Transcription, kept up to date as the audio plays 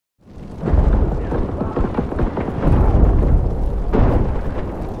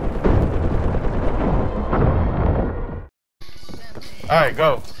Alright,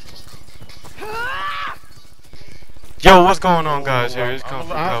 go. Yo, what's going on, guys? Here is Kung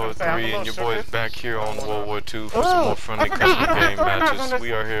Fu Power 3, and your boy's back here on World War II for some more friendly custom game matches.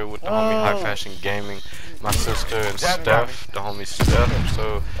 We are here with the homie Hyphasion Gaming, my sister, and Steph, the homie Steph.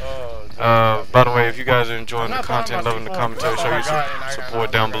 So, by the way, if you guys are enjoying the content, loving the commentary, show your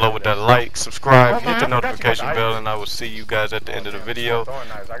support down below with that like, subscribe, hit the notification bell, and I will see you guys at the end of the video.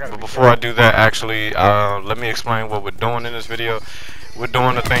 But before I do that, actually, let me explain what we're doing in this video. We're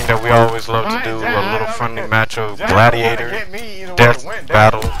doing the thing that we always love to do, a little friendly match of Gladiator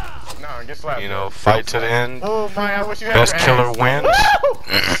Battle. You know, fight to the end. Best killer wins.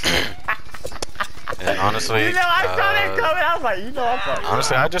 And honestly,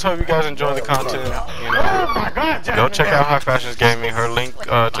 honestly, I just hope you guys enjoy the content. You know, go check out Hyphasion Gaming. Her link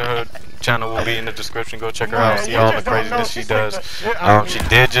to her channel will be in the description. Go check her out, see all the craziness she does. She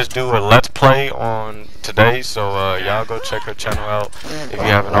did just do a let's play on today, so y'all go check her channel out. If you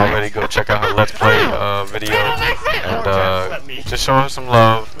haven't already, go check out her let's play video, and just show her some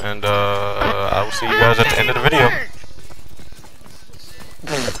love. And I will see you guys at the end of the video.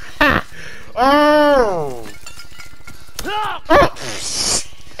 Oh!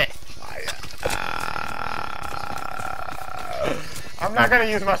 I'm not gonna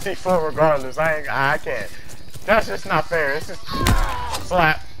use my C4 regardless. I can't. That's just not fair. It's just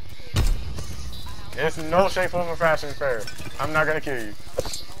slap. It's no shape, form, or fashion fair. I'm not gonna kill you.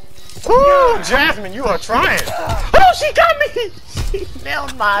 Ooh, Jasmine, you are trying. Oh, she got me. She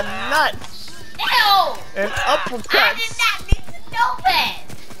nailed my nuts. Ew! And uppercuts. I did not need to know that.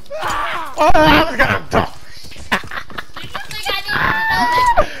 Oh, I was gonna dolphin. You think I need to know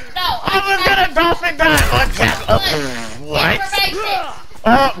that? No, I was gonna dolphin dive. What?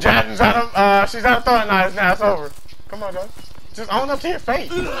 Oh, Jasmine's out of, she's out of throwing knives now. It's over. Come on, dog. Just own up to your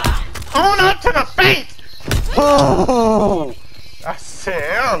fate. Own up to the fate. Oh, I said,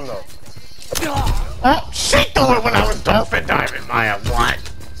 hell no. Oh, she threw it when I was dolphin diving, Maya. What?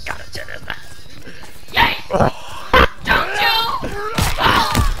 Gotta check this out. Yay! Oh. Don't you?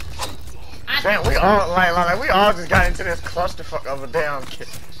 Man, we all we all just got into this clusterfuck of a damn kid.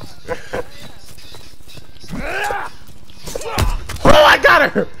 Oh, I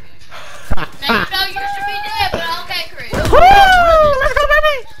got her! Now you know you should be dead, but okay, Chris. Woo! Let's go,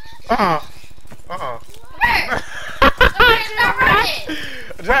 baby! Come here! Stop running!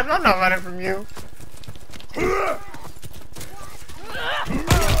 Jasmine, I'm not running from you.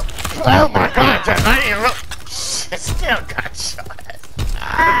 Oh my god, Jasmine, I didn't look. Shit, still got shot.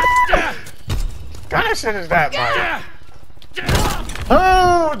 What kind of shit is that, Maya?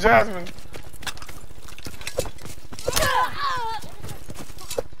 Oh, Jasmine.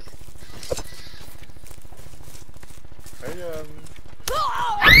 Hey,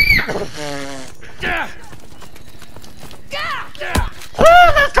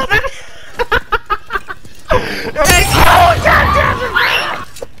 oh, let's go, baby!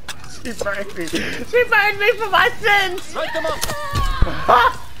 She burned me. She burned me for my sins. Light them up.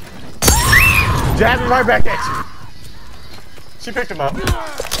 Jasmine, right back at you. She picked him up.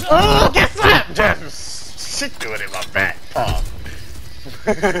 Oh, get slapped! Jasmine, she threw it in my back. Oh.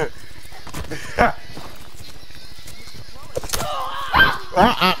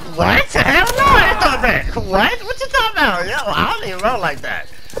 What? Hell no, I didn't throw it back. What? What you talking about? Yo, I don't even roll like that.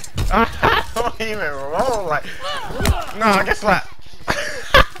 I don't even roll like. No, get slapped.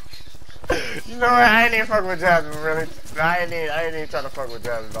 You know what? I ain't even fucking with Jasmine, really. I ain't even trying to fuck with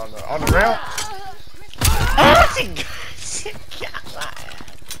Jasmine on the rail. Oh, she got my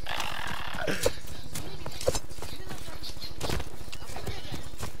ass.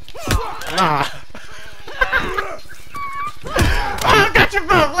 Nah. Oh, got your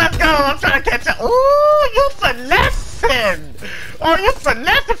book. Let's go. I'm trying to catch up. Ooh, you finessing. Oh, you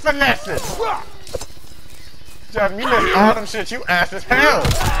finessing. Jasmine, you missed all them shit. You ass as hell.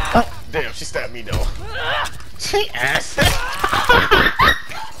 Oh, damn, she stabbed me though. She ass.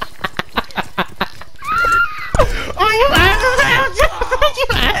 Oh, you ass as hell, Jasmine. You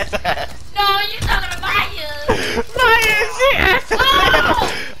ass. No, you talking to Maya. Maya, she ass as hell.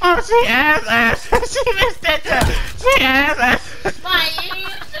 Oh, she ass. She missed that. She ass. Maya, you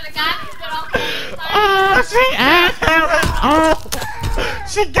should have got me, but okay. Oh, she ass hell. Oh,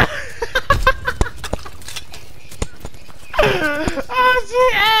 she got. Oh, she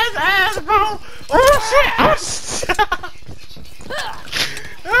ass, bro. Oh, shit. Oh, shit.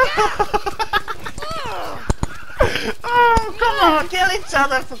 Oh, come on. Kill each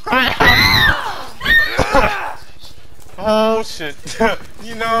other for crying out. Oh, shit.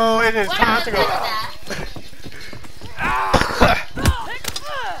 You know, it is time to go.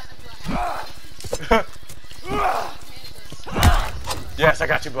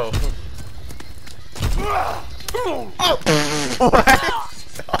 close. Oh! What?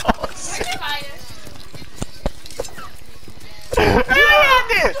 Oh, shit.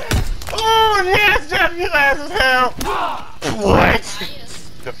 Oh, yes, Jeff, you ass as hell. What?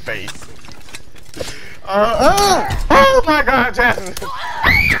 The face. Oh my God, Jasmine.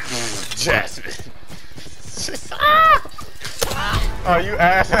 Jasmine. Oh, you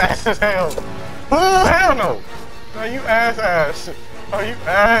ass as hell. Oh, hell no. No, you ass. Oh, you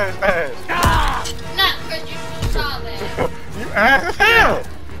ass. Not because you saw that. You ass as hell.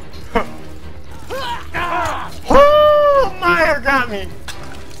 Oh, Maya got me.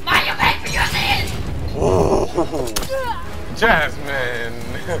 Maya, back for your head. Oh, Jasmine.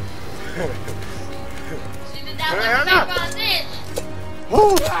 She did not want to make my ditch.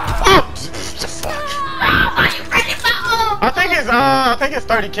 Oh, I think it's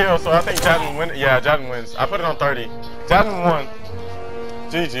 30 kills, so I think Jasmine wins. Yeah, Jasmine wins. I put it on 30. Jasmine won.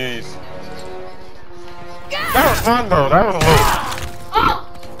 GG's. That was fun though. That was lit.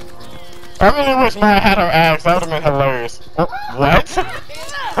 I really wish Maya had her axe. That would have been hilarious. What? So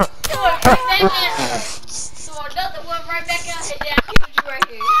another one right back out and then I killed you right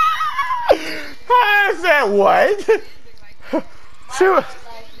here. I said what? She was.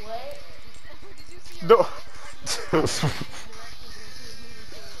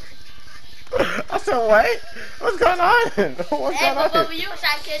 I said what? What's going on? What's going on? You was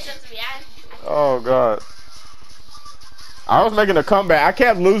trying to catch up to me. Oh God. I was making a comeback. I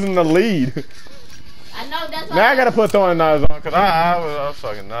kept losing the lead. I know that's why. Now I gotta put throwing knives on because I was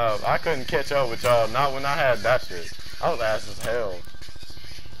fucking nuts. I couldn't catch up with y'all. Not when I had that shit. I was ass as hell.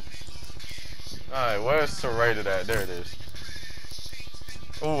 Alright, where's serrated at? There it is.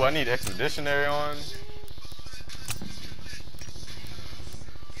 Ooh, I need expeditionary on.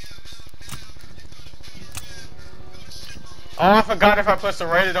 Oh, I forgot if I put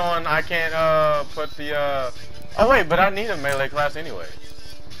serrated on, I can't put the oh wait, but I need a melee class anyway.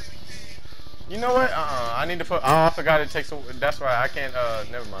 You know what? I need to put. Oh, I forgot it takes. That's right. I can't.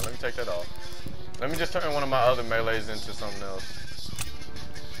 Never mind. Let me take that off. Let me just turn one of my other melees into something else.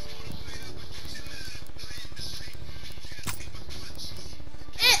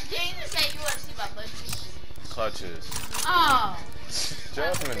 Didn't you say you want to see my butt cheeks? Clutches. Oh.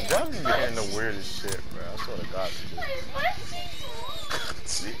 Jasmine be getting the weirdest shit, bro. I swear to God, she do.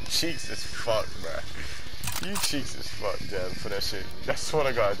 Cheeks as fuck, bro. You cheeks as fuck, Jasmine, for that shit. I swear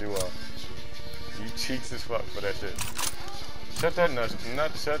to God, you are. You cheeks as fuck for that shit. Shut that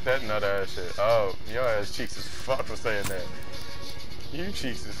nut ass shit. Oh, your ass cheeks as fuck for saying that. You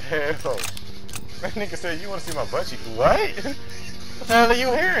cheeks as hell. That nigga said you want to see my butt cheeks. What? What the hell are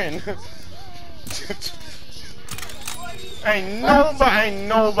you hearing? Ain't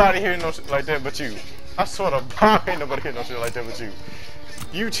nobody hearing no shit like that but you. I swear to God, ain't nobody hearing no shit like that but you.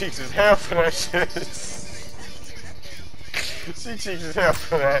 You cheeks as hell for that shit. She cheeks as hell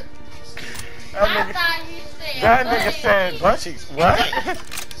for that. That nigga said butt cheeks. What? What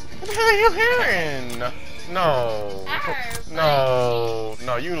the hell are you hearing? No. No,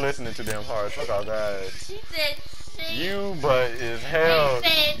 you listening to them hard. Fuck all that. She said cheeks. You butt is hell.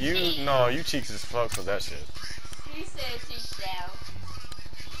 Cheeks. No, you cheeks as fuck for that shit. He said cheeks down.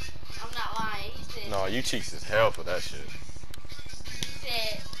 I'm not lying. He said. No, you cheeks as hell for that shit. He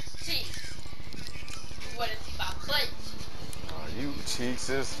said cheeks. You want to see my butt cheeks? No, you cheeks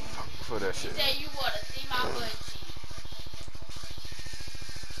as fuck for that shit. He said you want to see my butt cheeks.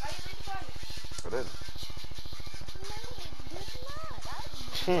 Why you leave the party? What is it?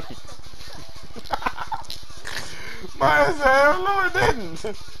 Mine said, hell no it didn't.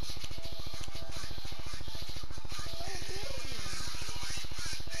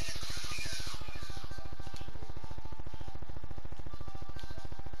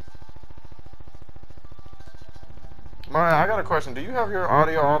 Maya, I got a question. Do you have your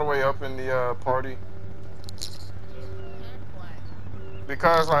audio all the way up in the party?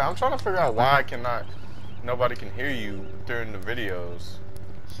 Because like I'm trying to figure out why nobody can hear you during the videos.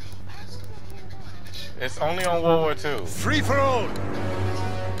 It's only on World War II. Free for all.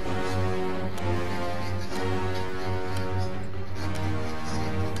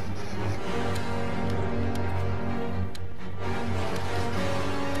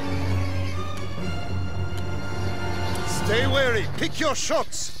 Stay wary. Pick your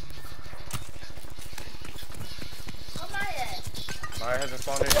shots. Oh, Maya hasn't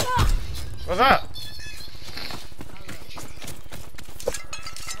spawned in. What's up?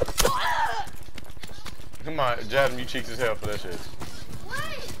 Come on, Jasmine, you cheeks as hell for that shit.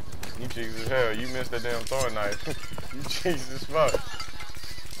 What? You cheeks as hell. You missed that damn throwing knife. You cheeks as fuck.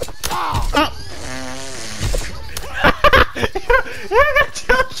 Oh. You got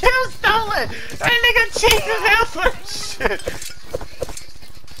your kill stolen! That nigga cheats his hell for shit!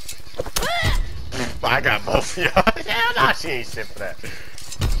 I got both of y'all. Hell no, she ain't shit for that.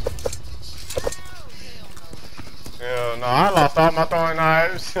 Hell no, I lost all my throwing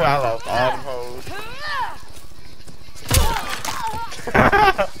knives. I lost all them hoes.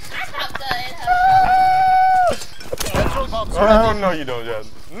 Oh no, you don't,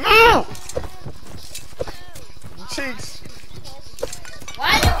 Jasmine. No! Cheeks.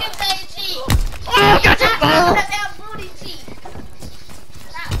 Why you keep saying cheeks? Oh, got your ball! That booty cheeks.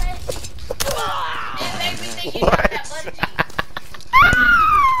 It makes me think you got that butt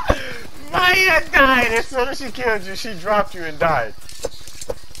cheeks. Maya died as soon as she killed you. She dropped you and died.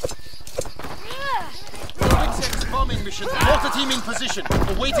 Bombing mission. Water team in position.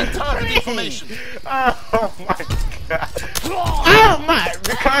 Awaiting target information. Oh my god. Oh my!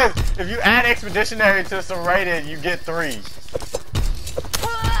 Because if you add expeditionary to serrated, you get 3.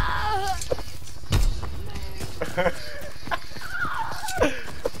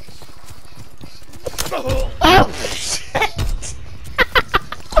 Oh shit!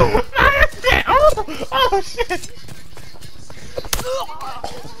 Oh shit!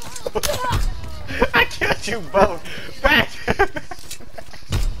 I killed you both. Back.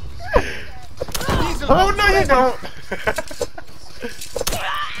 Oh no, you don't.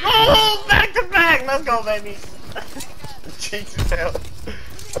 Oh, back to back. Let's go, baby. Cheeks as hell.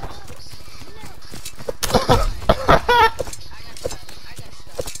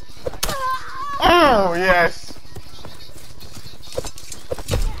 Oh yes.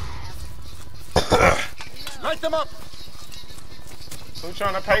 Light them up. Who's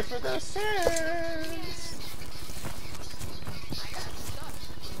trying to pay for this? Sins?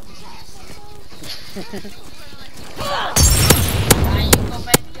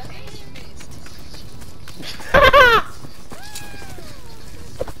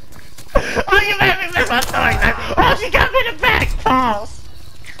 Oh, you made me miss my throwing knife. Oh, she got me in the back. Pause.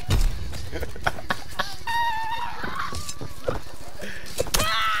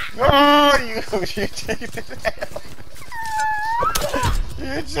 Oh, you cheated hell.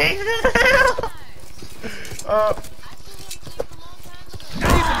 You cheated hell.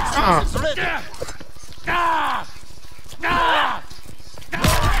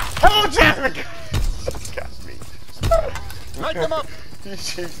 Oh, Jasmine got me. Light them up. You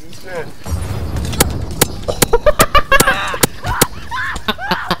cheated shit.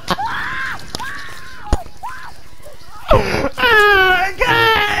 Oh my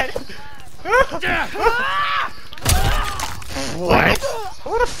god! What?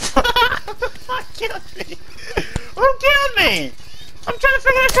 Who the fuck? Who the fuck killed me? Who killed me? I'm trying to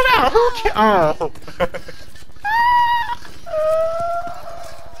figure this shit out. Who killed? Oh.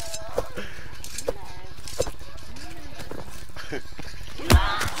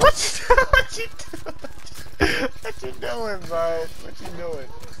 What you doing? What you doing, bud? What you doing?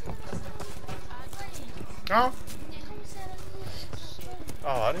 Huh?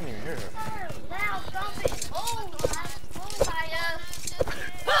 Oh, I didn't even hear her. Now stop it. Oh my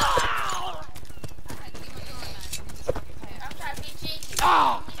I'm trying to be cheeky.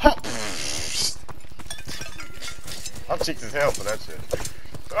 I'm cheeks as hell for that shit.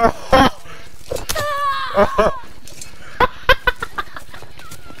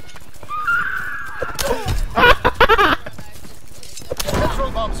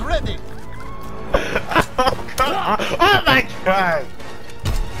 Petrol bombs ready. Oh my god!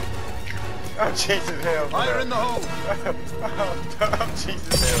 I'm cheeks as hell for Fire that. in the hole. I'm cheeks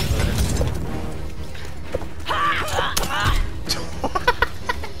as hell for that.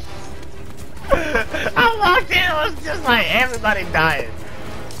 I walked in, it was just like everybody dying.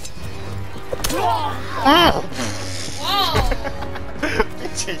 Oh! Whoa. We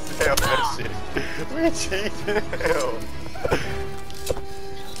cheats as hell for that shit. We cheats as hell.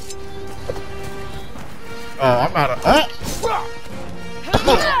 Oh, I'm out of. Oh!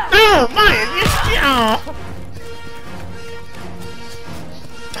 Oh, Maya,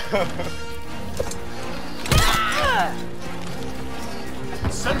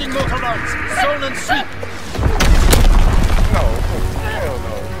 Sending motor rounds. Zone and sweep. No, hell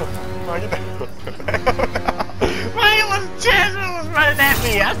no. No, you know. Maya was Jasmine was running at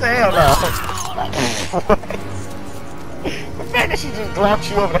me. I said, hell no. The fact that she just dropped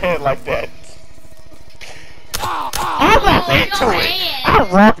you over the head like that. I walked into it. I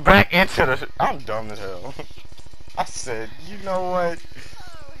walked back into the. I'm dumb as hell. I said, you know what?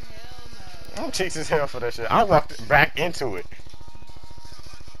 I'm cheeks as hell for that shit. I walked back into it.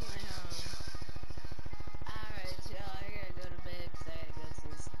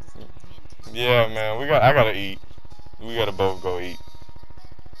 Yeah, man. I gotta eat. We gotta both go eat.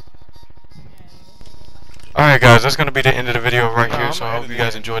 Alright guys, that's gonna be the end of the video right here. So I hope you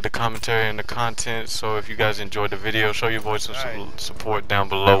guys enjoyed the commentary and the content. So if you guys enjoyed the video, show your boys some support down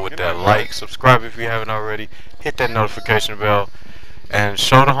below with that like, subscribe if you haven't already, hit that notification bell, and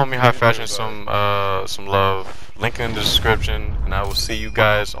show the homie Hyphasion some love. Link in the description, and I will see you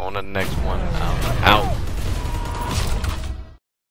guys on the next one. Out.